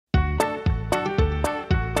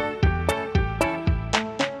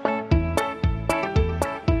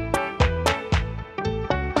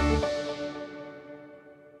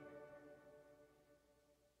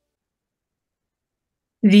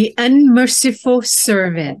The Unmerciful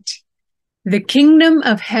Servant. The kingdom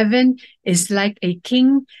of heaven is like a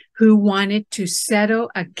king who wanted to settle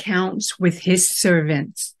accounts with his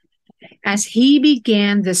servants. As he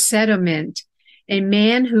began the settlement, a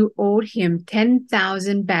man who owed him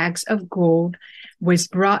 10,000 bags of gold was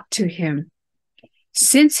brought to him.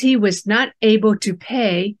 Since he was not able to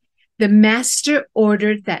pay, the master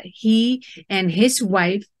ordered that he and his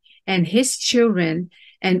wife and his children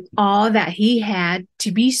and all that he had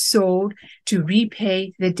to be sold to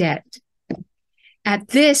repay the debt. At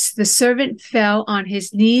this, the servant fell on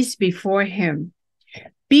his knees before him.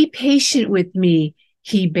 "Be patient with me,"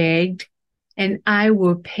 he begged, "and I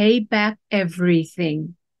will pay back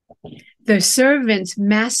everything." The servant's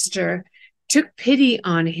master took pity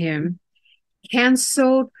on him,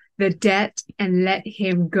 canceled the debt, and let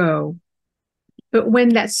him go. But when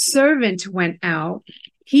that servant went out,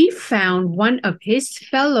 he found one of his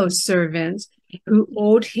fellow servants who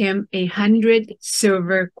owed him 100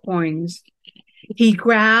 silver coins. He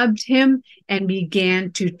grabbed him and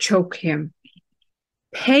began to choke him.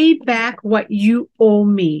 "Pay back what you owe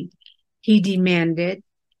me," he demanded.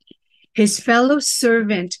 His fellow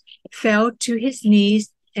servant fell to his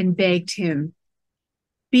knees and begged him,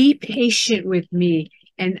 "Be patient with me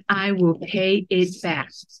and I will pay it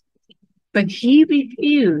back." But he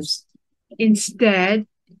refused. Instead,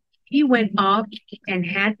 he went off and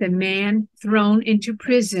had the man thrown into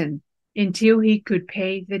prison until he could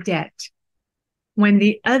pay the debt. When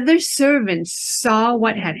the other servants saw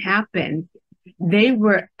what had happened, they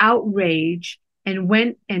were outraged and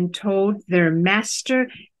went and told their master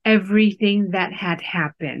everything that had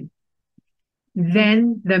happened.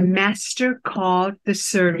 Then the master called the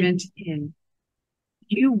servant in.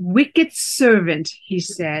 "You wicked servant," he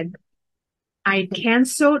said, "I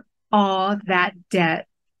canceled all that debt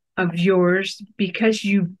of yours because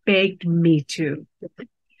you begged me to.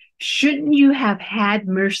 Shouldn't you have had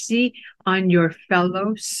mercy on your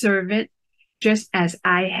fellow servant just as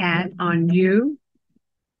I had on you?"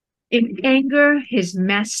 In anger, his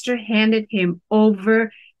master handed him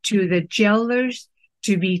over to the jailers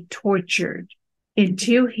to be tortured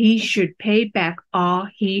until he should pay back all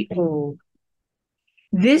he owed.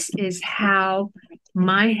 This is how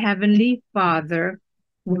my heavenly Father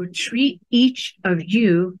will treat each of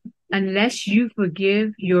you unless you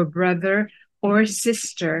forgive your brother or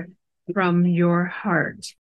sister from your heart.